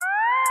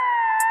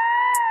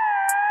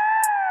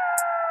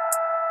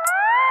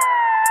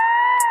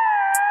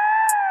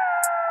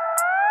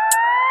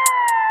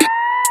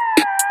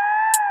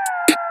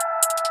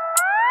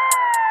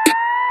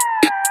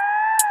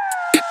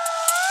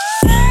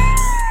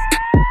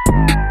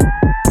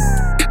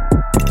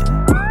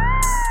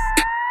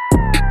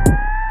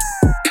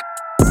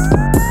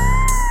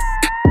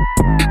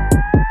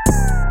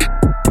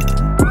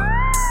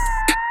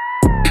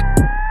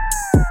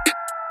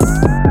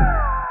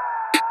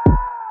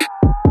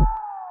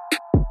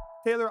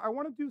Taylor, I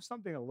want to do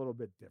something a little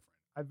bit different.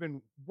 I've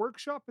been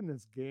workshopping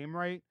this game,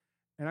 right?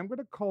 And I'm going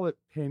to call it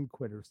Pin,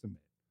 Quit, or Submit.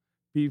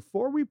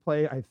 Before we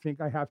play, I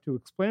think I have to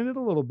explain it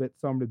a little bit,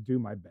 so I'm going to do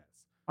my best.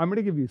 I'm going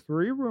to give you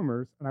three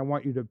rumors, and I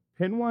want you to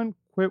pin one,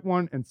 quit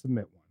one, and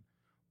submit one.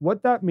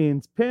 What that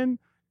means, pin,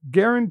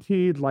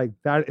 guaranteed, like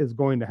that is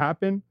going to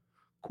happen.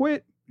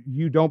 Quit,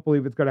 you don't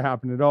believe it's going to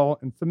happen at all.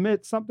 And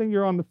submit, something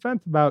you're on the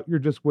fence about, you're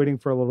just waiting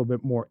for a little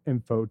bit more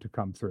info to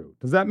come through.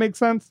 Does that make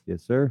sense?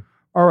 Yes, sir.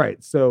 All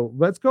right, so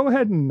let's go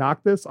ahead and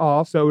knock this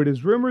off. So it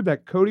is rumored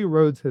that Cody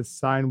Rhodes has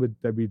signed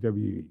with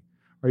WWE.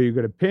 Are you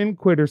going to pin,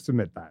 quit, or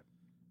submit that?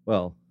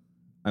 Well,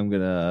 I'm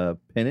going to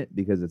pin it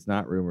because it's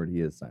not rumored he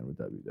has signed with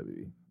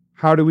WWE.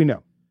 How do we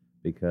know?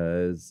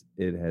 Because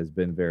it has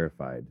been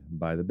verified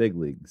by the big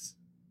leagues.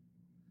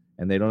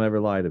 And they don't ever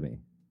lie to me.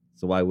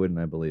 So why wouldn't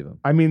I believe him?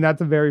 I mean,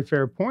 that's a very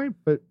fair point,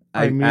 but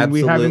I mean,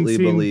 we haven't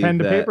seen pen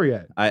to paper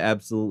yet. I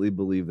absolutely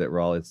believe that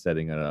Raw is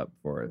setting it up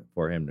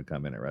for him to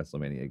come in at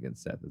WrestleMania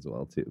against Seth as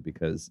well, too,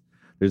 because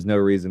there's no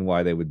reason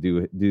why they would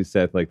do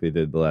Seth like they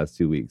did the last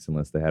 2 weeks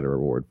unless they had a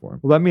reward for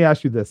him. Well, let me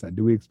ask you this then.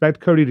 Do we expect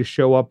Cody to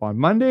show up on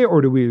Monday,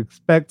 or do we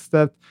expect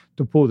Seth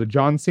to pull the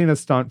John Cena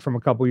stunt from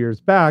a couple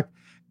years back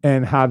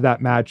and have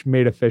that match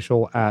made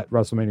official at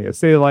WrestleMania?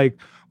 Say like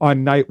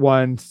on night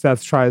one,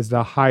 Seth tries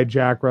to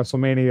hijack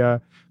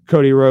WrestleMania.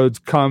 Cody Rhodes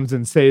comes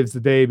and saves the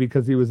day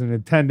because he was in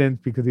attendance,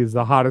 because he's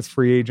the hottest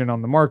free agent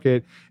on the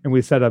market, and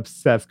we set up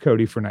Seth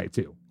Cody for night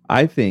two.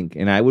 I think,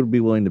 and I would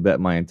be willing to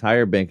bet my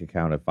entire bank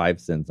account of 5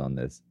 cents on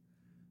this,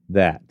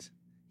 that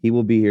he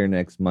will be here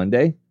next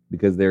Monday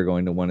because they're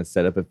going to want to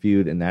set up a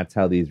feud, and that's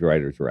how these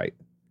writers write.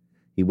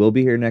 He will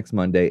be here next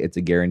Monday. It's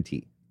a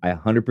guarantee. I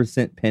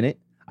 100% pin it.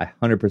 I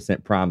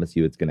 100% promise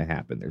you it's going to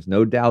happen. There's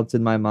no doubts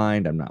in my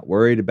mind. I'm not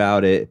worried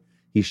about it.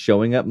 He's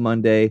showing up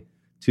Monday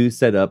to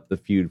set up the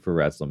feud for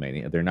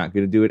WrestleMania. They're not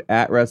going to do it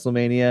at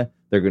WrestleMania.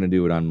 They're going to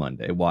do it on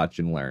Monday. Watch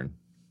and learn.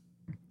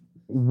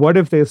 What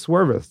if they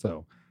swerve us,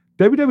 though?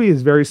 WWE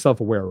is very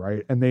self-aware,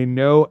 right? And they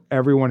know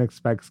everyone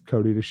expects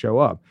Cody to show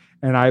up.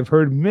 And I've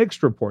heard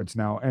mixed reports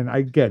now, and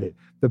I get it.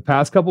 The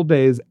past couple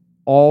days,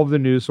 all of the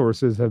news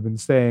sources have been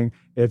saying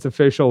it's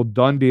official,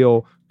 done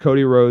deal.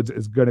 Cody Rhodes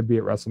is going to be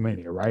at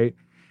WrestleMania, right?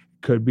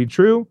 Could be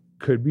true,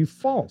 could be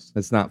false.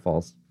 It's not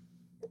false.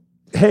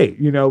 Hey,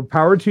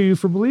 power to you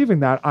for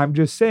believing that. I'm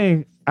just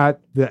saying at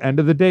the end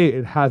of the day,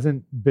 it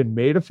hasn't been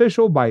made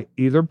official by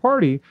either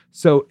party.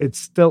 So it's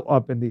still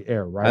up in the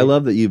air, right? I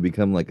love that you've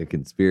become like a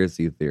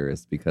conspiracy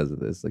theorist because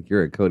of this. Like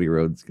you're a Cody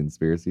Rhodes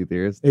conspiracy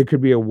theorist. It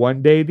could be a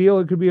 1 day deal.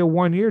 It could be a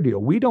 1 year deal.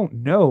 We don't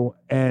know.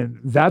 And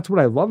that's what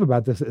I love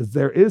about this is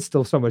there is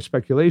still so much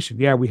speculation.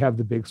 Yeah, we have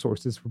the big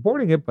sources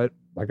reporting it, but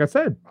like I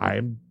said,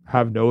 I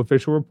have no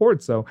official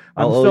reports. So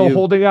I'm still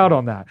holding out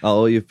on that.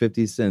 I'll owe you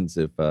 50 cents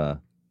if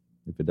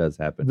it does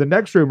happen. The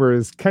next rumor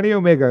is Kenny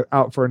Omega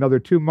out for another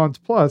 2 months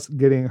plus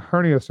getting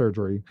hernia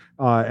surgery,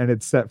 and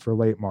it's set for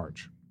late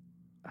March.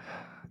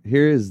 I'm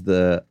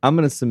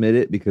going to submit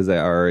it because I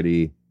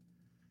already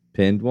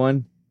pinned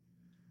one,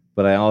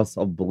 but I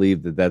also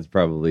believe that that's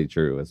probably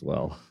true as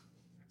well.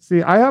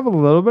 See, I have a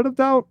little bit of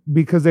doubt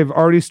because they've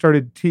already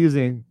started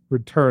teasing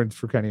returns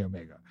for Kenny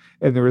Omega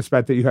in the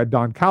respect that you had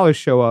Don Callis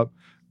show up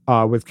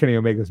with Kenny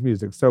Omega's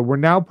music. So we're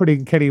now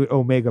putting Kenny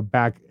Omega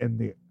back in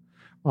the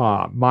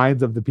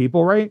minds of the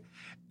people, right?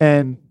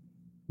 And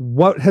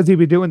what has he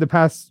been doing the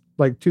past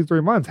like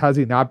 2-3 months? Has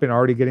he not been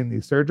already getting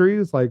these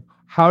surgeries? Like,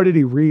 how did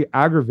he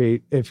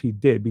re-aggravate if he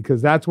did?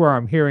 Because that's where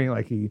I'm hearing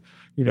like he,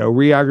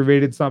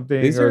 re-aggravated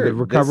something or the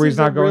recovery's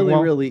not going well. This is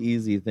a really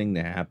easy thing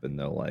to happen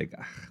though. Like,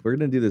 we're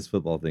going to do this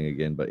football thing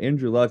again, but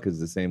Andrew Luck is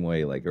the same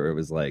way. Like, or it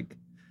was like,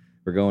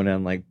 we're going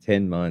down like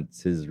 10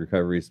 months. His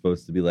recovery is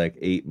supposed to be like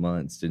 8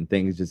 months and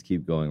things just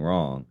keep going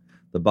wrong.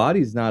 The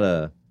body's not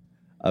a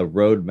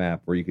roadmap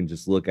where you can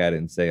just look at it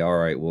and say, all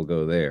right, we'll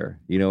go there.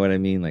 You know what I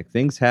mean? Like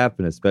things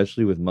happen,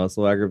 especially with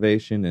muscle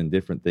aggravation and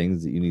different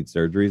things that you need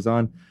surgeries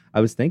on.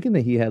 I was thinking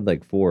that he had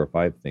like 4 or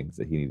 5 things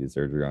that he needed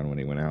surgery on when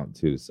he went out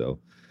too. So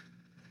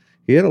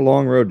he had a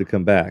long road to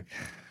come back.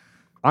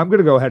 I'm going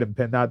to go ahead and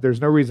pin that. There's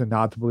no reason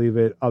not to believe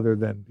it other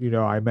than,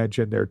 I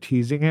mentioned they're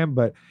teasing him.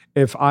 But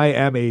if I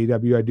am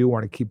AEW, I do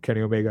want to keep Kenny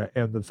Omega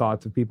in the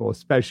thoughts of people,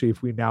 especially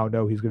if we now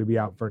know he's going to be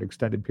out for an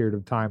extended period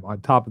of time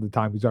on top of the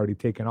time he's already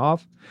taken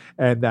off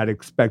and that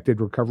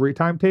expected recovery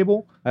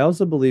timetable. I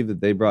also believe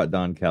that they brought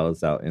Don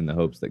Callis out in the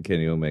hopes that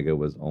Kenny Omega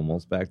was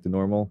almost back to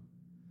normal.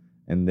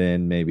 And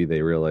then maybe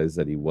they realized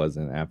that he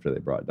wasn't after they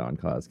brought Don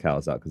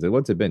Callis out. Because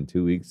what's it been,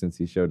 2 weeks since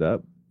he showed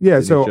up? Yeah,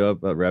 Did he show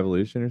up at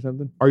Revolution or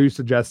something? Are you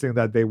suggesting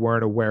that they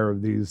weren't aware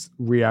of these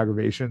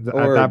re-aggravations at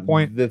that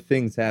point? The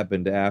things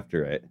happened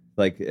after it.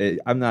 Like,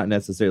 I'm not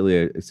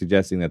necessarily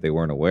suggesting that they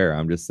weren't aware.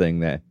 I'm just saying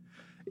that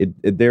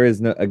there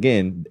is no,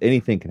 again,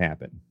 anything can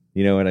happen.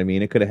 You know what I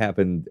mean? It could have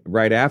happened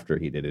right after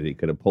he did it. He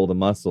could have pulled a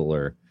muscle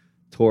or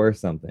tore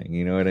something.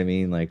 You know what I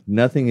mean? Like,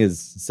 nothing is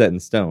set in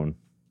stone.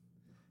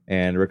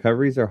 And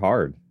recoveries are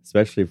hard,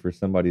 especially for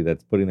somebody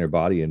that's putting their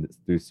body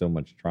through so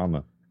much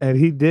trauma. And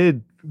he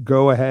did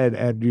go ahead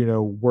and,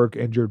 work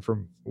injured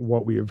from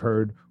what we have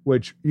heard,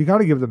 which you got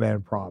to give the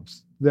man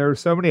props. There are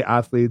so many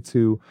athletes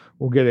who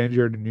will get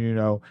injured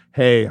and,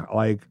 hey,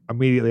 like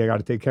immediately I got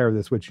to take care of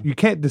this, which you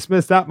can't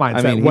dismiss that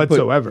mindset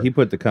whatsoever. He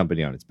put the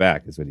company on its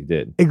back is what he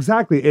did.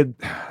 Exactly.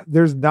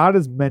 There's not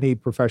as many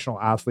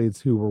professional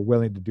athletes who are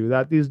willing to do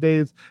that these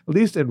days, at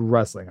least in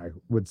wrestling, I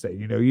would say.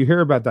 You hear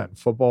about that in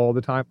football all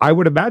the time. I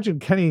would imagine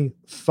Kenny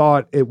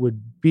thought it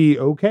would be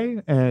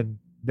okay. And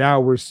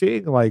now we're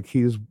seeing like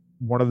he's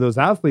one of those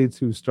athletes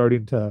who's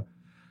starting to,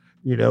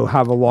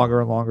 have a longer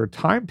and longer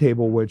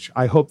timetable, which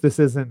I hope this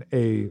isn't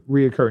a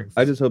reoccurring.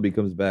 I just hope he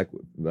comes back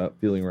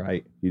feeling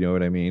right. You know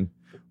what I mean?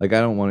 Like,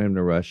 I don't want him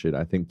to rush it.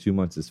 I think 2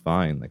 months is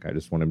fine. Like, I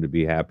just want him to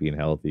be happy and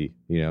healthy.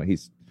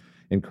 He's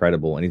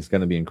incredible, and he's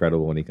going to be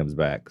incredible when he comes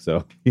back.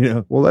 So,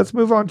 Well, let's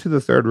move on to the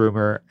third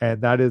rumor,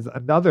 and that is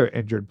another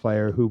injured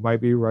player who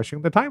might be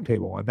rushing the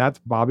timetable, and that's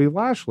Bobby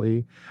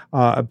Lashley.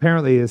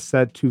 Apparently is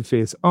set to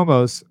face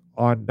Omos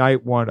on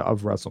night 1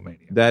 of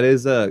WrestleMania. That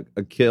is a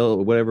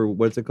kill, whatever.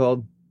 What's it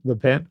called? The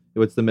pin?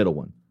 What's the middle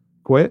one?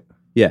 Quit?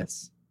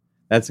 Yes.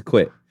 That's a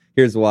quit.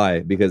 Here's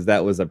why. Because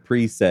that was a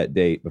preset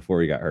date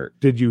before he got hurt.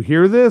 Did you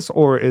hear this,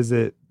 or is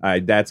it?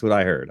 That's what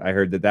I heard. I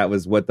heard that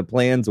was what the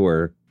plans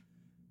were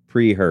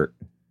pre-hurt.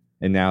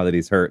 And now that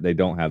he's hurt, they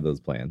don't have those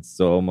plans.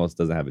 So almost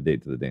doesn't have a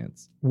date to the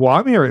dance. Well,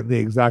 I'm hearing the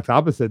exact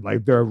opposite.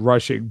 Like they're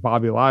rushing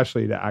Bobby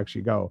Lashley to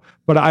actually go.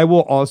 But I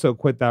will also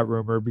quit that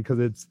rumor because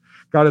it's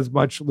got as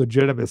much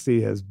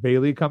legitimacy as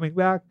Bayley coming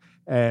back.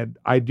 And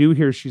I do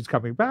hear she's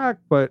coming back,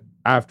 but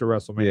after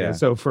WrestleMania. Yeah.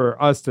 So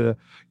for us to,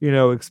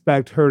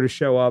 expect her to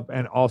show up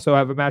and also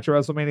have a match at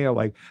WrestleMania,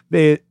 like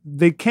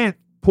they can't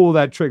pull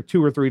that trick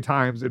 2 or 3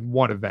 times in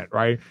one event,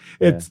 right?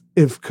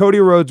 If Cody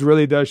Rhodes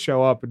really does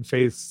show up and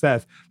face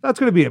Seth, that's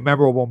going to be a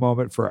memorable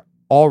moment for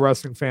all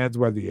wrestling fans,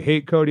 whether you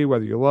hate Cody,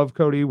 whether you love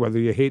Cody, whether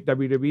you hate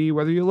WWE,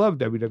 whether you love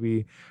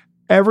WWE.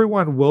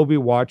 Everyone will be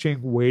watching,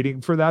 waiting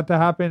for that to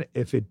happen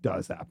if it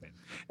does happen.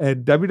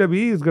 And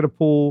WWE is going to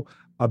pull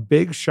a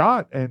big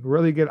shot and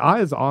really get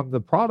eyes on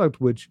the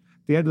product, which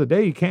at the end of the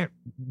day, you can't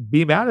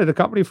be mad at a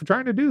company for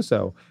trying to do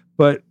so.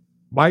 But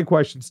my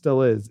question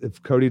still is,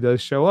 if Cody does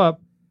show up,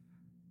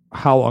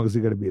 how long is he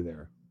going to be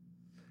there?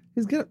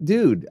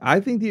 Dude, I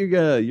think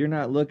you're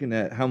not looking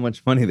at how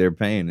much money they're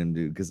paying him,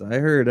 dude, because I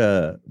heard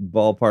a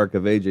ballpark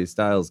of AJ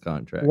Styles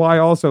contract. Well, I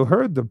also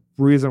heard the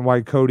reason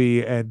why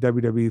Cody and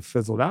WWE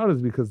fizzled out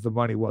is because the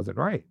money wasn't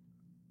right.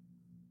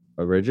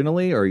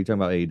 Originally, or are you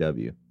talking about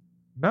AEW?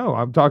 No,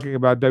 I'm talking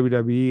about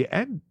WWE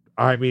and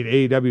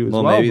AEW as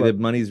well. Well, maybe the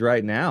money's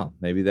right now.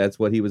 Maybe that's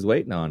what he was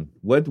waiting on.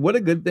 What a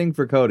good thing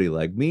for Cody.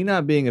 Like, me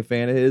not being a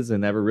fan of his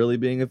and never really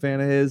being a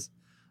fan of his,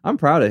 I'm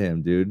proud of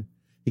him, dude.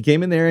 He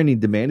came in there and he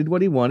demanded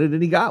what he wanted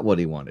and he got what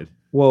he wanted.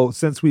 Well,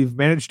 since we've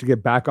managed to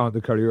get back on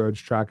the Cody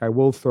Rhodes track, I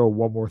will throw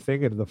one more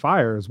thing into the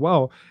fire as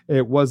well.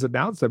 It was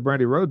announced that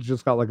Brandy Rhodes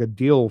just got like a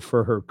deal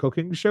for her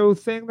cooking show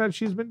thing that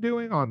she's been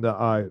doing on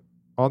the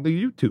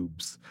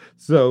YouTubes.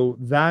 So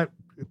that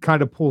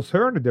kind of pulls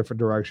her in a different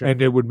direction,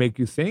 and it would make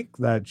you think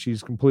that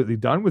she's completely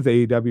done with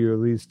AEW, at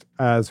least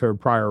as her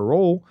prior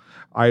role.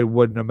 I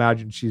wouldn't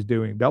imagine she's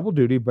doing double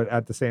duty, but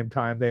at the same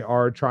time, they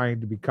are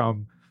trying to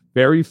become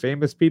very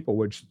famous people,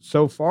 which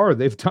so far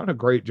they've done a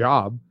great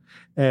job.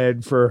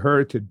 And for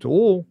her to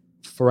dual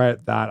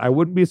threat that, I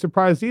wouldn't be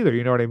surprised either.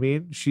 You know what I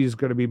mean? She's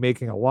going to be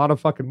making a lot of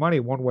fucking money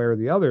one way or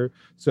the other.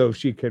 So if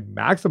she can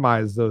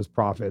maximize those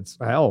profits,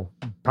 hell,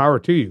 power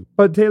to you.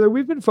 But Taylor,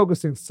 we've been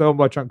focusing so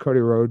much on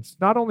Cody Rhodes,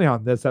 not only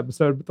on this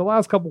episode, but the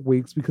last couple of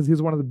weeks, because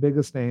he's one of the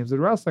biggest names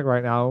in wrestling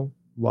right now,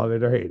 love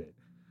it or hate it.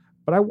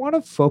 But I want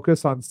to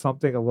focus on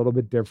something a little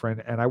bit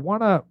different, and I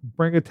want to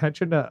bring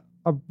attention to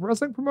a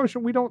wrestling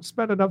promotion we don't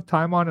spend enough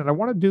time on, and I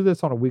want to do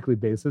this on a weekly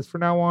basis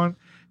from now on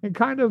and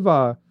kind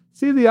of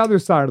see the other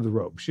side of the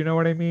ropes. You know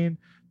what I mean?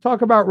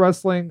 Talk about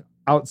wrestling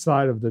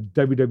outside of the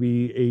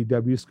WWE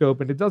AEW scope.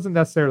 And it doesn't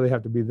necessarily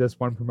have to be this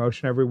one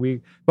promotion every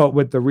week. But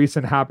with the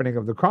recent happening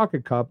of the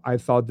Crockett Cup, I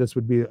thought this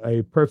would be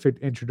a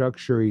perfect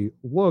introductory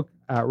look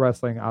at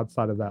wrestling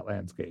outside of that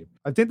landscape.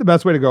 I think the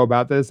best way to go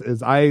about this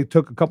is I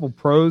took a couple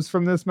pros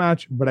from this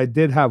match, but I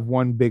did have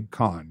one big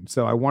con.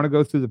 So I want to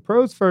go through the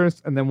pros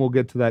first, and then we'll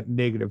get to that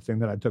negative thing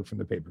that I took from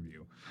the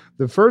pay-per-view.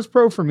 The first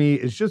pro for me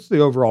is just the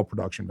overall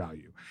production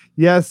value.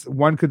 Yes,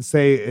 one could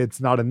say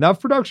it's not enough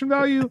production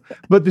value,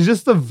 but there's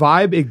just the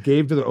vibe it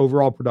gave to the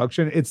overall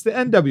production. It's the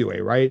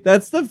NWA, right?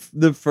 That's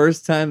the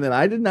first time that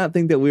I did not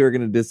think that we were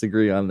going to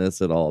disagree on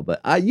this at all.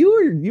 But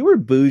you were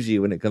bougie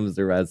when it comes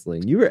to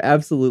wrestling. You were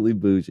absolutely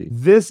bougie.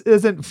 This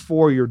isn't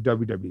for your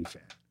WWE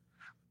fan.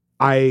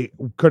 I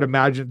could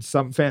imagine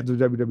some fans of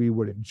WWE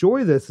would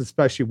enjoy this,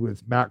 especially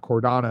with Matt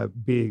Cardona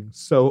being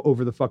so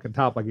over the fucking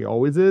top like he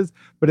always is.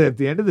 But at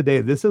the end of the day,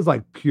 this is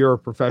like pure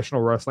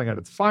professional wrestling at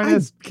its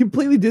finest. I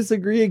completely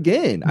disagree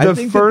again. I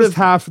think first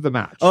half of the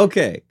match.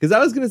 Okay, because I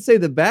was going to say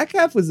the back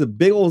half was a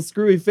big old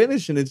screwy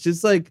finish, and it's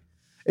just like,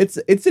 it's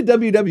a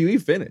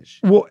WWE finish.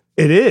 Well,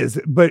 it is,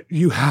 but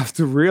you have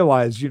to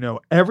realize,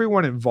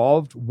 everyone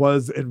involved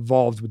was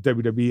involved with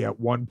WWE at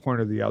one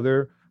point or the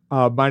other,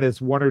 minus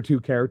one or two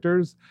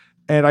characters.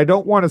 And I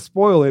don't want to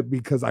spoil it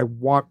because I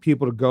want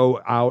people to go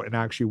out and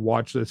actually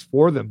watch this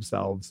for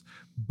themselves.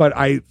 But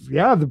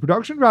the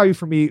production value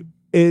for me,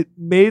 it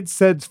made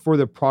sense for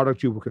the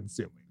product you were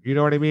consuming. You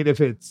know what I mean? If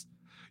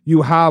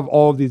you have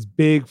all of these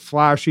big,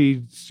 flashy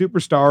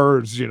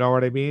superstars, you know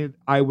what I mean?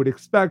 I would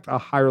expect a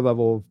higher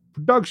level of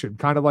production,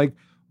 kind of like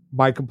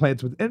my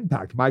complaints with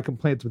Impact. My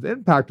complaints with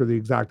Impact are the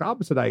exact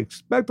opposite. I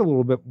expect a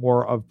little bit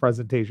more of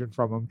presentation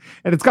from them,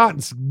 and it's gotten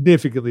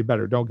significantly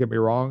better. Don't get me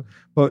wrong,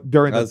 but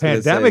during the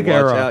pandemic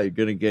era, out,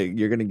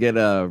 you're gonna get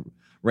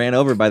ran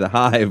over by the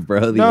Hive,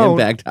 bro. The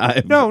Impact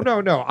Hive. No.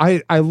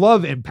 I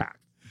love Impact,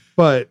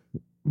 but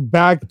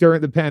back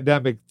during the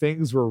pandemic,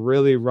 things were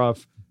really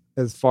rough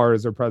as far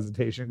as their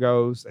presentation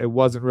goes. It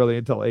wasn't really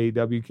until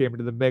AEW came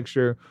into the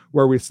mixture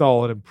where we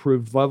saw an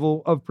improved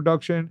level of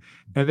production,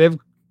 and they've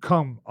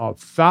come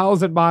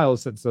 1,000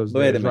 miles since those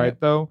days, right?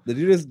 Though, did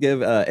you just give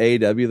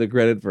AEW the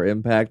credit for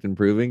Impact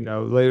improving?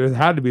 No, there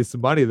had to be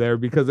some money there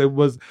because it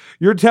was.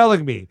 You're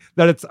telling me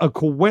that it's a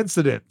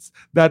coincidence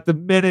that the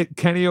minute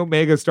Kenny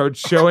Omega starts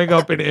showing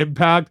up in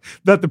Impact,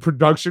 that the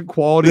production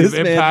quality of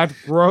Impact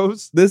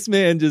grows? This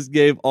man just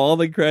gave all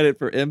the credit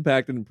for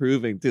Impact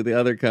improving to the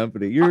other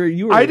company. You were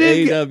an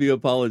AEW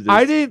apologist.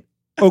 I didn't.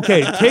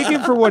 Okay, take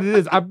it for what it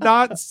is. I'm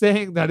not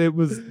saying that it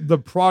was the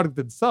product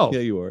itself.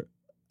 Yeah, you are.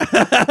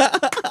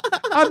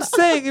 I'm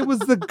saying it was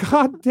the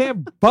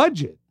goddamn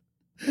budget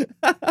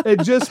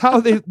and just how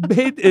they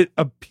made it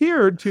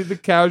appear to the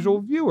casual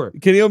viewer.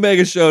 Kenny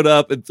Omega showed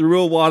up and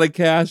threw a wad of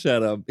cash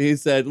at him. He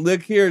said,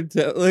 look here,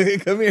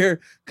 come here,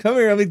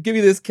 let me give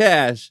you this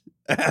cash.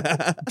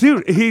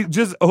 Dude, he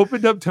just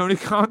opened up Tony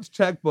Khan's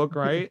checkbook,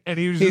 right? And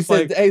he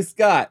said, hey,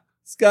 Scott,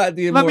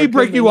 let me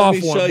break you off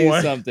one, show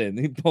you something.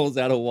 He pulls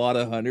out a wad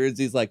of hundreds.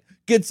 He's like,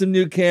 get some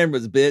new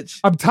cameras,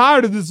 bitch. I'm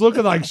tired of this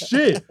looking like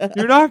shit.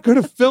 You're not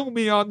going to film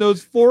me on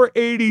those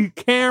 480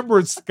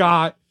 cameras,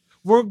 Scott.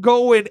 We're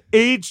going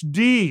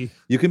HD.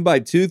 You can buy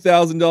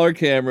 $2,000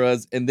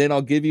 cameras, and then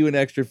I'll give you an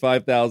extra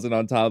 $5,000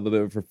 on top of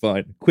it for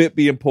fun. Quit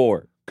being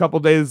poor. Couple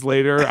days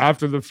later,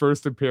 after the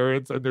first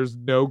appearance, and there's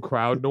no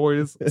crowd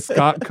noise,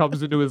 Scott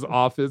comes into his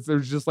office.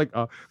 There's just like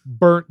a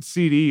burnt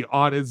CD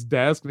on his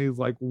desk, and he's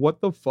like,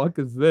 what the fuck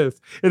is this?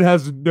 It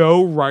has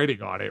no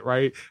writing on it,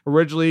 right?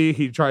 Originally,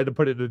 he tried to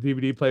put it in a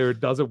DVD player.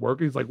 It doesn't work.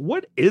 He's like,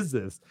 what is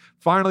this?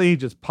 Finally, he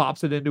just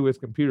pops it into his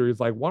computer.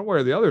 He's like, one way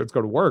or the other, it's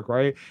going to work,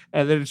 right?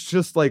 And then it's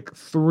just like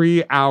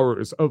 3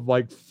 hours of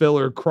like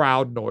filler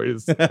crowd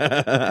noise.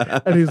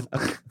 And he's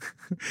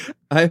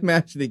I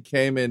imagine he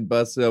came in,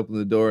 busted open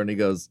the door, and he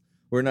goes,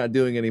 we're not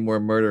doing any more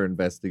murder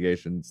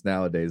investigations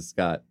nowadays,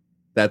 Scott.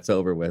 That's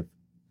over with.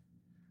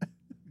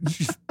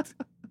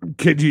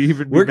 Could you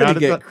even? We're going to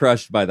get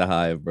crushed by the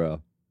Hive,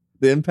 bro.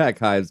 The Impact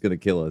Hive's going to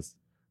kill us.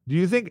 Do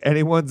you think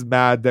anyone's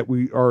mad that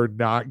we are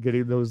not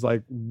getting those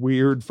like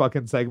weird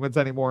fucking segments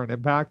anymore in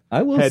Impact?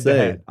 I will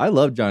say, I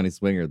love Johnny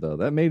Swinger, though.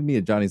 That made me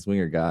a Johnny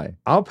Swinger guy.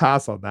 I'll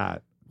pass on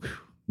that.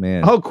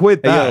 Man. I'll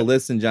quit that. Hey, yo,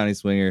 listen, Johnny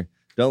Swinger.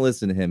 Don't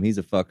listen to him. He's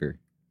a fucker.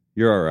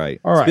 You're all right.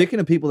 All right.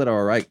 Speaking of people that are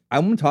all right,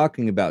 I'm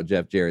talking about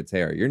Jeff Jarrett's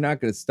hair. You're not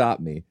going to stop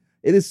me.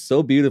 It is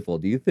so beautiful.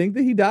 Do you think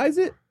that he dyes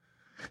it?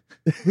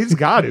 He's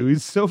got to.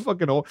 He's so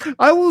fucking old.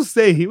 I will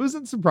say he was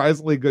in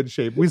surprisingly good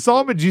shape. We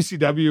saw him in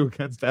GCW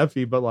against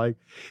Effie, but like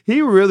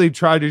he really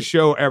tried to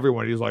show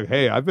everyone. He's like,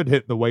 hey, I've been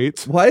hitting the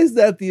weights. Why is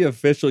that the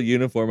official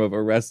uniform of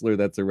a wrestler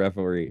that's a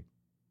referee?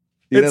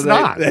 It's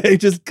not. They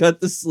just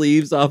cut the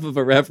sleeves off of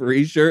a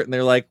referee shirt and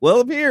they're like,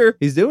 well, I'm here.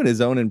 He's doing his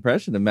own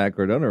impression of Matt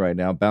Cardona right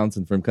now,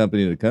 bouncing from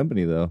company to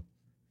company, though.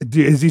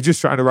 Is he just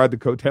trying to ride the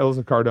coattails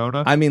of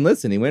Cardona? I mean,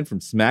 listen, he went from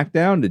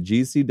SmackDown to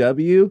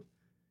GCW.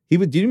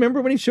 Do you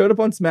remember when he showed up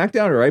on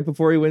SmackDown or right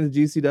before he went to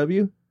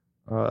GCW?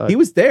 He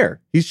was there.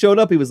 He showed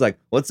up. He was like,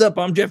 what's up?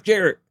 I'm Jeff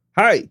Jarrett.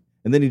 Hi.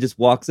 And then he just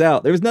walks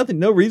out. There was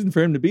no reason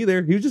for him to be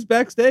there. He was just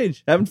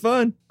backstage having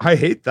fun. I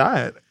hate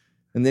that.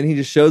 And then he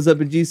just shows up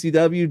in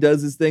GCW,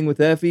 does his thing with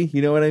Effie.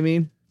 You know what I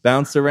mean?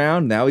 Bounced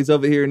around. Now he's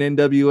over here in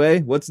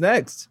NWA. What's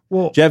next?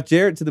 Well, Jeff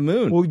Jarrett to the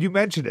moon. Well, you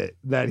mentioned it,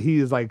 that he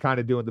is like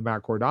kind of doing the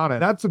Matt Cardona.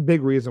 That's a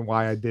big reason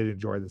why I did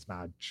enjoy this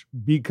match,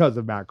 because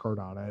of Matt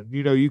Cardona.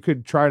 You know, you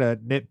could try to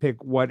nitpick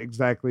what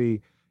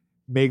exactly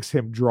makes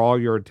him draw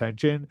your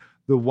attention.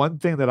 The one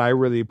thing that I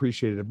really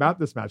appreciated about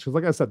this match, because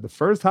like I said, the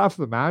first half of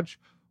the match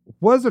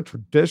was a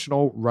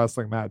traditional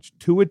wrestling match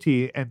to a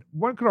T, and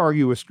one could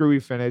argue a screwy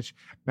finish.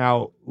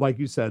 Now, like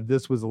you said,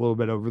 this was a little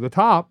bit over the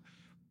top,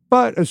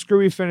 but a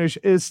screwy finish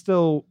is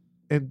still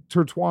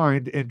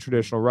intertwined in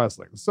traditional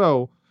wrestling.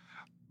 So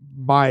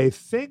my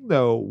thing,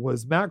 though,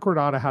 was Matt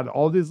Cardona had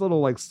all these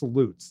little like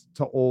salutes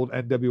to old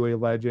NWA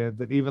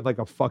legends and even like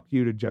a fuck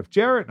you to Jeff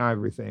Jarrett and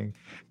everything.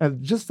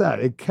 And just that,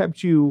 it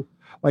kept you,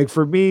 like,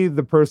 for me,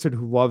 the person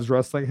who loves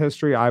wrestling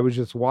history, I was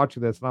just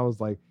watching this and I was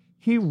like,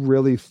 he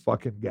really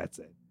fucking gets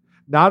it.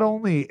 Not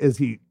only is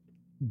he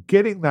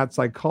getting that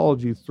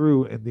psychology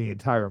through in the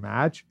entire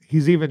match,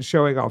 he's even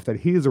showing off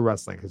that he's a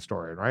wrestling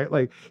historian, right?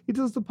 Like, he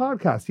does the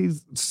podcast.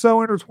 He's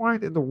so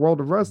intertwined in the world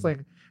of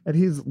wrestling, and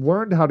he's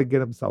learned how to get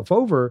himself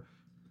over.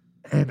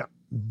 And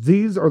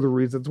these are the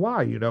reasons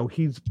why, you know,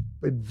 he's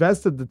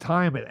invested the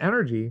time and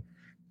energy.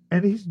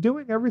 And he's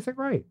doing everything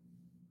right.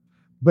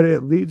 But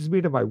it leads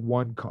me to my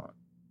one con,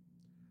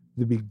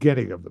 the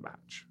beginning of the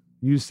match.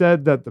 You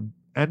said that the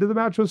end of the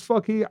match was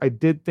fucky. I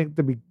did think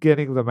the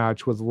beginning of the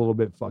match was a little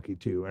bit fucky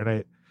too. And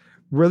it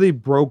really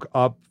broke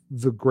up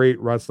the great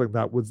wrestling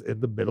that was in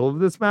the middle of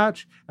this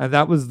match. And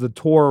that was the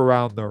tour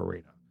around the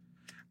arena.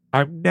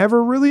 I'm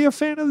never really a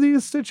fan of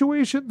these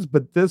situations,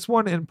 but this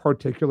one in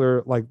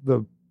particular, like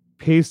the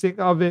pacing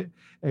of it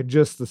and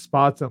just the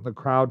spots and the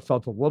crowd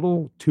felt a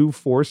little too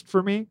forced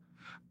for me.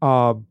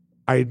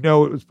 I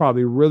know it was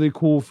probably really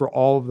cool for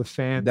all of the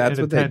fans. That's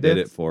what they did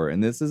it for.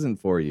 And this isn't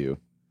for you.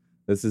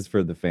 This is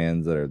for the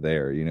fans that are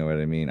there. You know what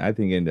I mean? I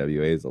think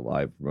NWA is a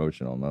live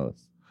promotion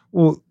almost.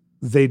 Well,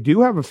 they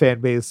do have a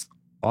fan base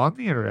on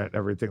the internet and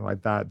everything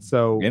like that.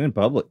 So And in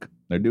public.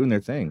 They're doing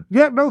their thing.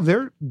 yeah, no,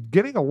 they're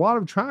getting a lot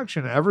of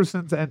traction ever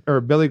since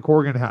Billy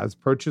Corgan has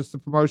purchased the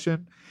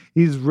promotion.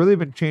 He's really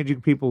been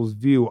changing people's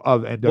view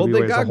of NWA. Well,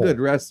 they as a got whole. good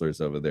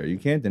wrestlers over there. You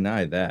can't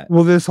deny that.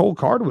 Well, this whole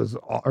card was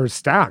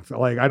stacked.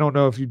 Like, I don't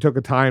know if you took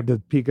a time to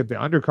peek at the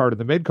undercard and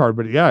the mid card,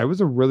 but yeah, it was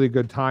a really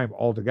good time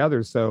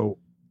altogether. So,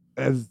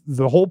 as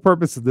the whole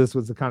purpose of this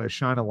was to kind of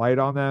shine a light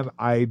on them.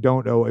 I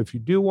don't know if you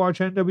do watch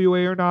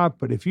NWA or not,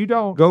 but if you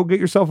don't, go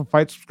get yourself a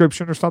Fight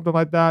subscription or something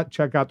like that.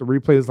 Check out the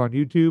replays on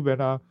YouTube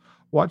and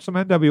watch some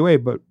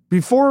NWA. But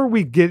before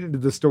we get into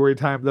the story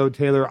time, though,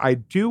 Taylor, I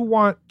do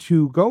want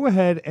to go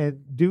ahead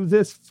and do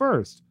this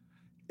first.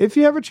 If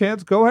you have a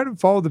chance, go ahead and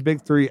follow the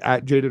big three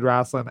at Jaded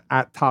Wrestling,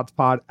 at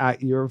TotsPod,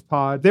 at Year of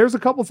Pod. There's a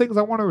couple things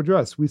I want to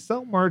address. We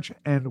sell merch,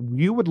 and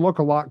you would look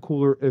a lot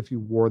cooler if you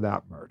wore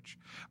that merch.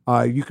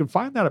 You can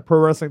find that at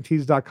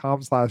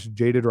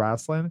ProWrestlingTees.com/Jaded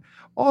Wrestling.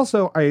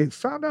 Also, I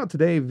found out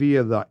today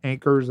via the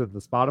Anchors and the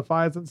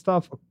Spotifys and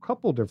stuff, a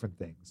couple different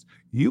things.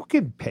 You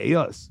can pay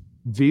us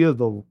via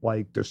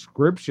the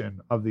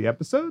description of the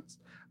episodes.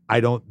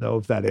 I don't know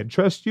if that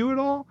interests you at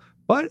all,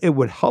 but it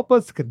would help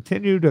us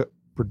continue to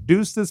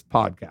produce this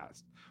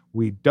podcast.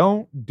 We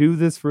don't do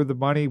this for the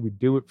money. We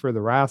do it for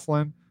the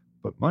wrestling,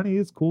 but money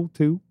is cool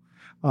too.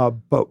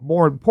 But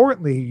more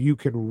importantly, you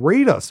can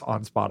rate us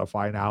on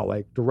Spotify now,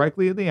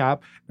 directly in the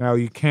app. Now,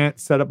 you can't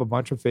set up a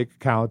bunch of fake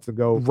accounts and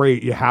go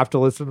rate. You have to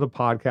listen to the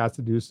podcast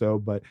to do so.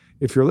 But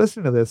if you're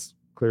listening to this,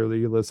 clearly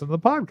you listen to the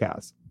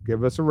podcast.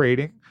 Give us a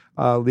rating,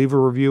 leave a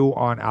review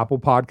on Apple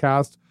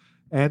Podcasts,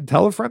 and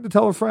tell a friend to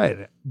tell a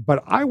friend.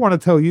 But I want to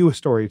tell you a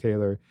story,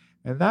 Taylor.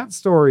 And that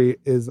story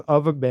is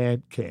of a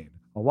man, Kane.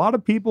 A lot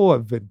of people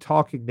have been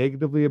talking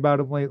negatively about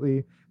him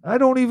lately. And I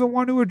don't even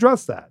want to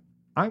address that.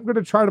 I'm going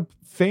to try to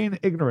feign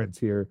ignorance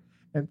here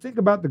and think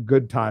about the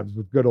good times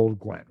with good old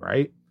Glenn,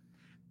 right?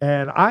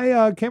 And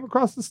I came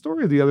across the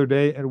story the other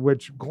day in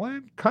which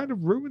Glenn kind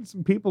of ruined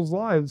some people's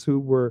lives who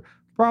were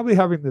probably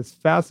having this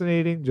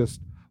fascinating,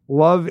 just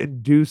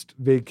love-induced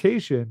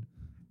vacation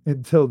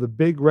until the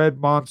big red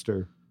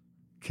monster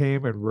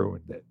came and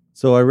ruined it.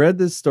 So I read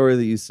this story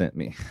that you sent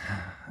me,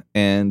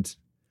 and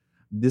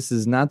this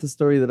is not the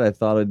story that I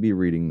thought I'd be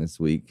reading this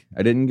week.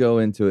 I didn't go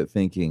into it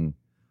thinking,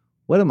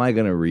 what am I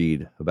going to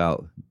read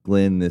about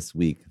Glenn this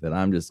week that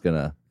I'm just going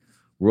to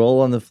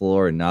roll on the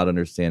floor and not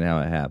understand how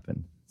it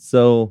happened?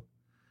 So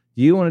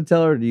do you want to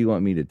tell her, or do you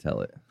want me to tell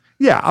it?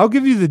 Yeah, I'll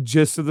give you the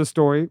gist of the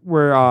story.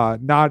 We're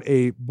not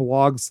a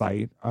blog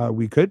site.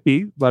 We could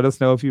be. Let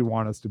us know if you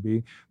want us to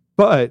be.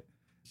 But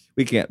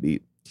We can't be.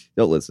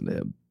 Don't listen to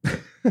him.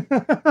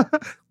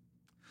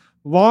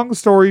 long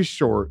story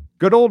short,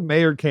 good old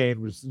Mayor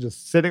Kane was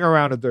just sitting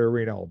around at the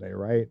arena all day,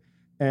 right?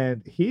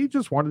 And he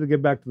just wanted to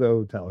get back to the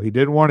hotel. He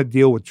didn't want to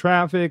deal with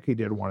traffic. He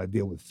didn't want to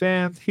deal with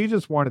fans. He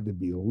just wanted to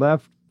be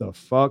left the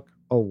fuck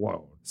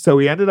alone. So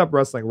he ended up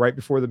wrestling right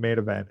before the main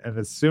event. And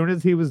as soon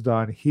as he was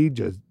done, he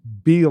just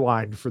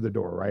beelined for the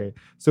door, right?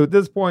 So at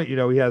this point,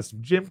 he has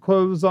some gym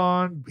clothes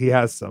on. He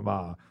has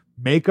some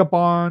makeup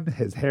on.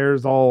 His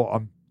hair's all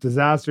a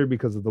disaster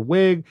because of the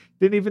wig.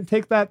 Didn't even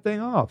take that thing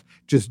off.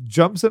 Just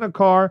jumps in a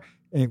car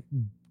and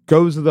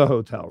goes to the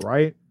hotel,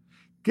 right?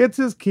 Gets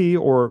his key,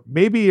 or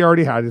maybe he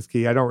already had his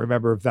key. I don't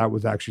remember if that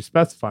was actually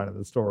specified in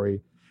the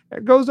story.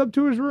 And goes up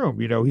to his room.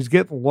 He's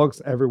getting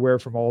looks everywhere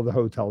from all the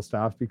hotel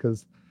staff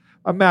because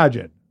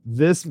imagine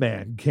this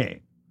man,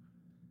 Kane,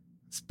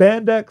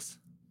 spandex,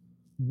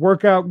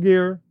 workout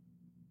gear,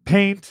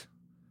 paint,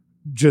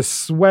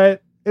 just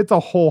sweat. It's a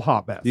whole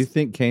hot mess. Do you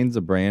think Kane's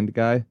a brand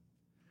guy?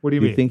 What do you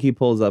Do mean? you think he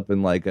pulls up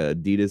in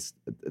Adidas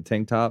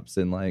tank tops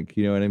and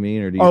you know what I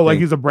mean? Or do you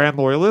think he's a brand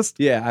loyalist?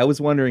 Yeah, I was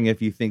wondering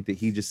if you think that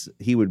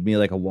he would be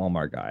like a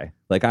Walmart guy.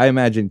 I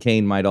imagine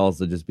Kane might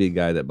also just be a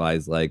guy that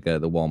buys the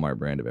Walmart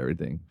brand of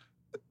everything.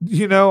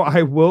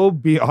 I will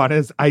be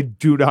honest. I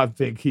do not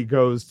think he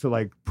goes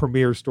to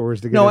premier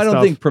stores to get. No, his I don't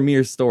stuff. think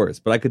premier stores,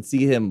 but I could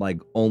see him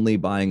only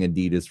buying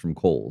Adidas from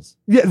Kohl's.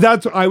 Yeah,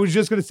 that's what I was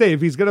just gonna say.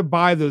 If he's gonna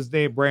buy those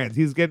name brands,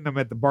 he's getting them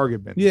at the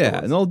bargain bin.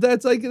 Yeah, stores. no,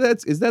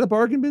 is that a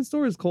bargain bin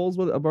store? Is Kohl's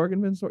a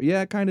bargain bin store?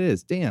 Yeah, it kind of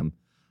is. Damn,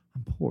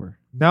 I'm poor.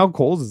 Now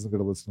Kohl's isn't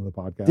gonna listen to the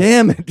podcast.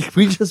 Damn it,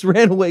 we just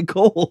ran away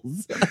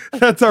Kohl's.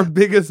 That's our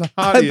biggest audience.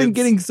 I've been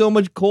getting so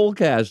much Kohl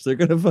cash. They're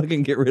gonna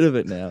fucking get rid of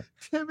it now.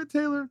 Damn it,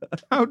 Taylor!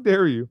 How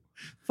dare you?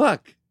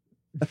 Fuck.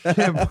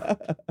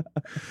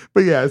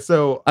 But yeah,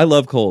 so I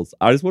love Kohl's.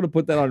 I just want to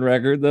put that on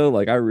record though.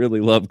 Like I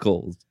really love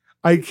Kohl's.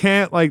 I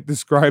can't like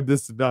describe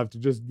this enough to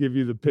just give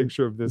you the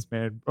picture of this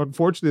man.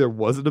 Unfortunately, there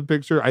wasn't a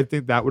picture. I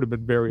think that would have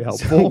been very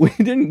So helpful.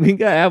 we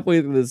got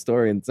halfway through the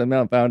story and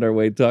somehow found our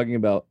way talking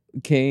about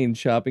Kane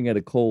shopping at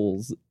a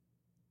Kohl's.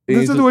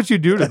 This is what you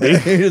do to me.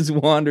 He just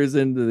wanders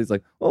into he's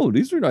like, oh,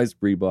 these are nice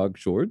Reebok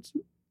shorts.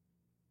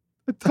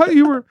 I thought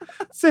you were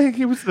saying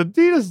he was an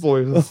Adidas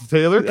loyalist,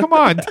 Taylor. Come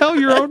on, tell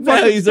your own No,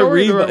 fucking he's a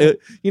story. Reebok.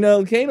 You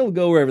know, Kane will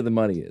go wherever the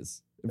money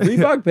is. If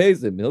Reebok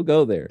pays him, he'll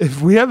go there.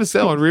 If we have a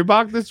sale on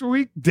Reebok this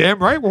week, damn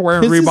right we're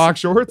wearing This is Reebok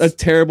shorts. A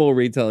terrible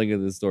retelling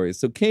of the story.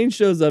 So Kane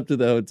shows up to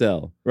the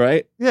hotel,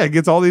 right? Yeah,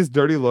 gets all these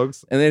dirty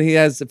looks. And then he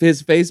has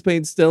his face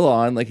paint still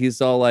on, like he's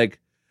all like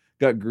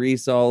got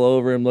grease all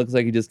over him. Looks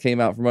like he just came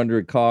out from under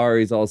a car.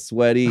 He's all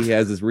sweaty. He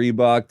has his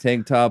Reebok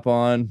tank top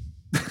on.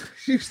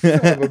 You son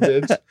of a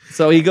bitch.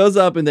 So he goes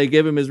up and they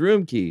give him his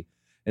room key.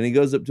 And he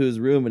goes up to his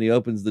room and he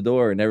opens the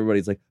door and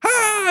everybody's like,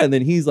 ah! And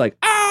then he's like,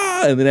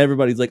 ah! And then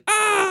everybody's like,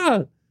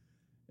 ah!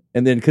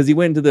 And then because he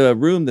went into the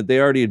room that they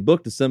already had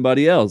booked to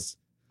somebody else.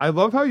 I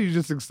love how you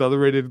just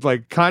accelerated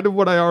like kind of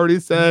what I already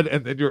said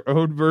and then your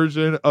own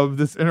version of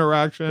this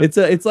interaction.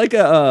 It's like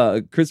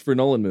a Christopher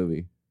Nolan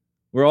movie.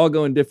 We're all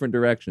going different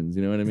directions.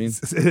 You know what I mean?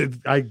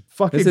 I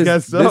fucking This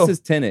guess so. This is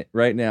Tenet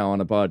right now on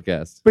a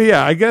podcast. But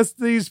yeah, I guess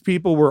these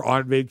people were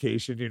on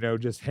vacation, you know,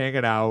 just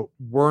hanging out,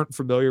 weren't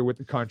familiar with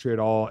the country at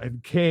all.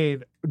 And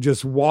Kane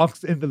just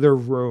walks into their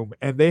room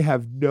and they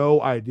have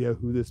no idea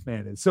who this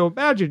man is. So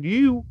imagine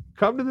you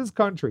come to this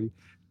country,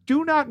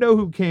 do not know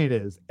who Kane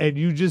is, and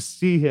you just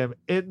see him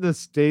in the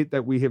state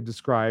that we have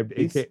described,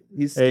 He's aka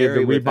the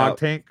scary Reebok without,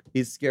 tank.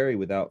 he's scary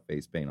without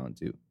face paint on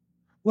too.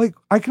 Like,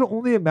 I can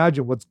only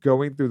imagine what's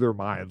going through their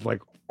minds.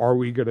 Like, are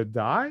we going to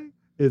die?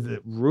 Is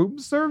it room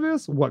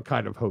service? What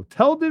kind of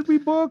hotel did we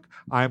book?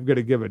 I'm going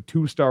to give a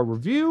 2-star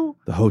review.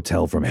 The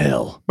hotel from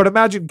hell. But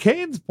imagine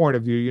Kane's point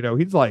of view. You know,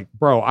 he's like,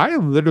 bro, I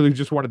literally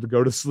just wanted to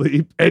go to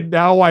sleep. And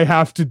now I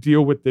have to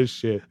deal with this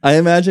shit. I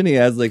imagine he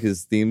has like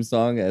his theme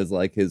song as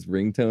like his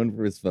ringtone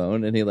for his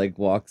phone, and he like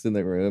walks in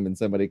the room and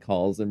somebody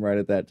calls him right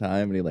at that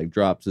time, and he like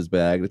drops his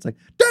bag, and it's like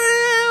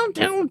down,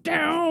 down,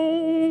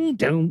 down,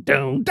 down,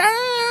 down,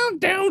 down,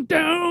 down,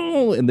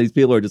 down, and these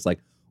people are just like,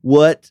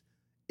 what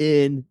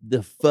in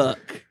the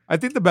fuck? I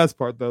think the best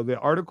part, though, the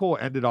article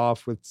ended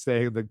off with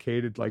saying that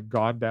Kane had like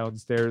gone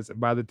downstairs, and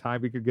by the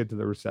time he could get to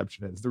the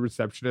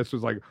receptionist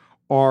was like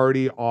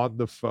already on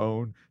the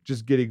phone,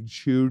 just getting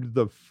chewed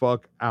the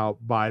fuck out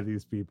by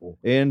these people.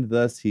 And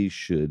thus he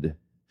should.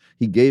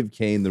 He gave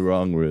Kane the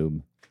wrong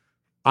room.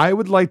 I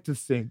would like to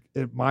think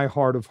in my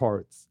heart of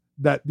hearts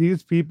that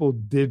these people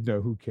did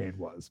know who Kane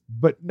was,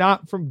 but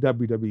not from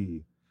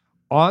WWE.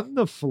 On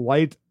the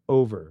flight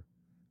over,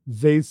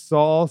 they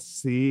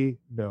see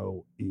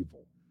no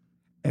evil.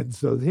 And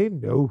so they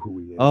know who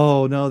he is.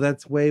 Oh no,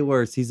 that's way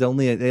worse. They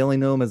only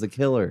know him as a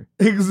killer.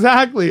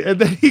 Exactly. And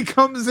then he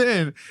comes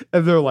in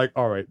and they're like,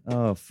 all right,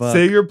 Oh fuck.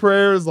 say your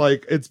prayers.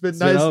 Like, it's been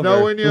nice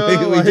knowing you. We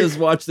Like, just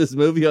watched this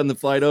movie on the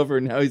flight over,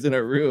 and now he's in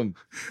our room.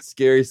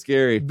 Scary,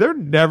 scary. they're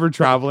never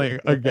traveling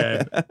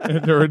again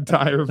in their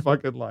entire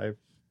fucking life.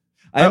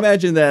 I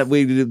imagine that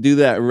we do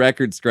that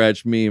record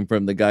scratch meme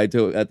from the guy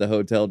at the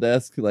hotel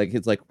desk. Like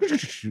it's like,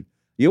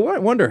 you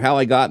wonder how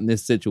I got in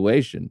this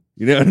situation.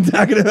 You know what I'm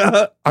talking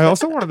about? I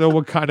also want to know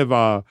what kind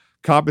of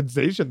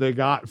compensation they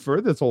got for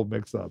this whole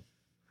mix-up.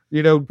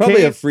 You know, Probably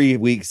Kane, a free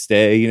week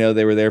stay. You know,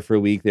 they were there for a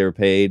week. They were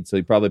paid. So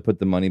he probably put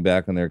the money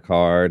back on their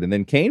card. And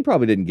then Kane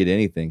probably didn't get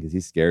anything because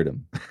he scared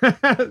him.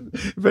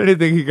 if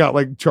anything, he got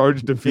like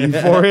charged a fee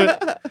for it.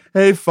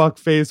 Hey,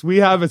 fuckface, we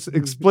have an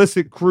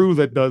explicit crew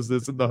that does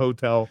this in the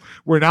hotel.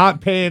 We're not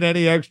paying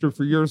any extra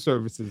for your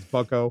services,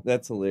 bucko.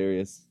 That's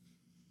hilarious.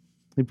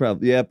 He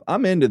probably, yep.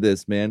 I'm into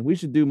this, man. We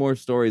should do more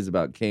stories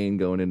about Kane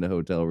going into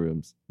hotel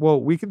rooms. Well,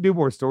 we can do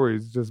more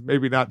stories, just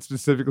maybe not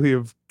specifically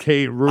of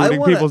Kane ruining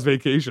wanna- people's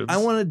vacations. I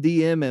want to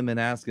DM him and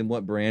ask him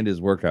what brand his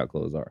workout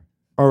clothes are.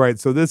 All right,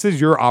 so this is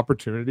your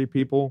opportunity,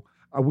 people.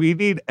 We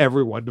need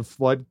everyone to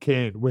flood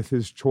Kane with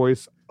his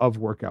choice of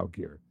workout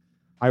gear.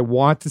 I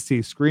want to see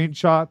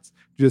screenshots.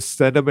 Just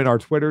send them in our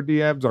Twitter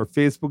DMs, our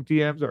Facebook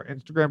DMs, our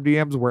Instagram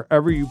DMs,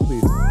 wherever you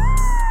please.